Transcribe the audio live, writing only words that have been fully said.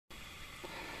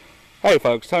Hey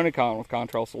folks, Tony Kahn with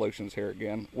Kahntrol Solutions here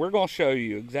again. We're going to show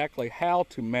you exactly how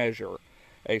to measure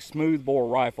a smooth bore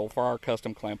rifle for our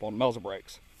custom clamp on muzzle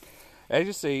brakes. As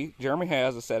you see, Jeremy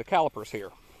has a set of calipers here.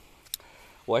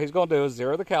 What he's going to do is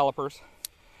zero the calipers,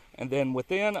 and then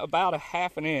within about a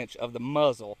half an inch of the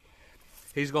muzzle,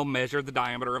 he's going to measure the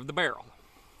diameter of the barrel.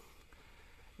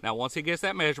 Now once he gets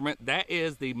that measurement, that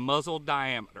is the muzzle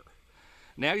diameter.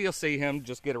 Now you'll see him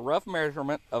just get a rough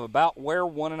measurement of about where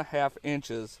 1.5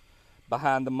 inches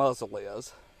behind the muzzle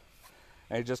is,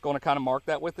 and he's just going to kind of mark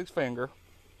that with his finger,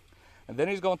 and then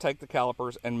he's going to take the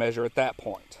calipers and measure at that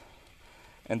point,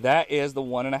 and that is the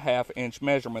 1.5 inch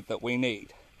measurement that we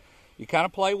need. You kind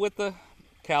of play with the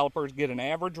calipers, get an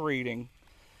average reading,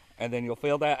 and then you'll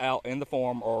fill that out in the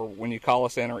form or when you call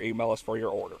us in or email us for your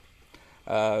order.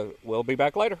 We'll be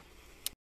back later.